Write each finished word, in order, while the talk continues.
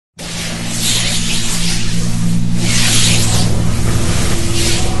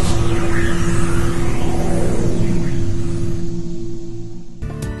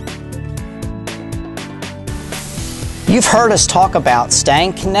You've heard us talk about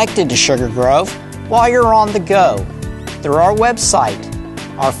staying connected to Sugar Grove while you're on the go, through our website,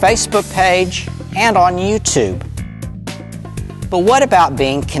 our Facebook page, and on YouTube. But what about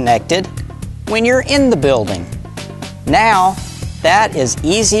being connected when you're in the building? Now, that is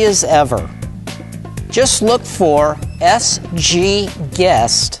easy as ever. Just look for SG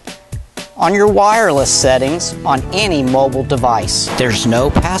Guest on your wireless settings on any mobile device. There's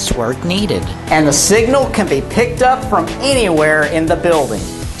no password needed, and the signal can be picked up from anywhere in the building.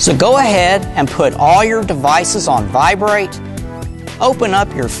 So go ahead and put all your devices on vibrate, open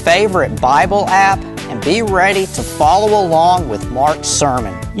up your favorite Bible app, and be ready to follow along with Mark's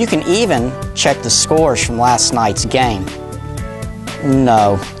sermon. You can even check the scores from last night's game.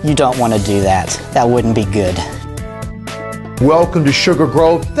 No, you don't want to do that. That wouldn't be good. Welcome to Sugar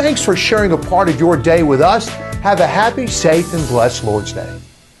Grove. Thanks for sharing a part of your day with us. Have a happy, safe, and blessed Lord's Day.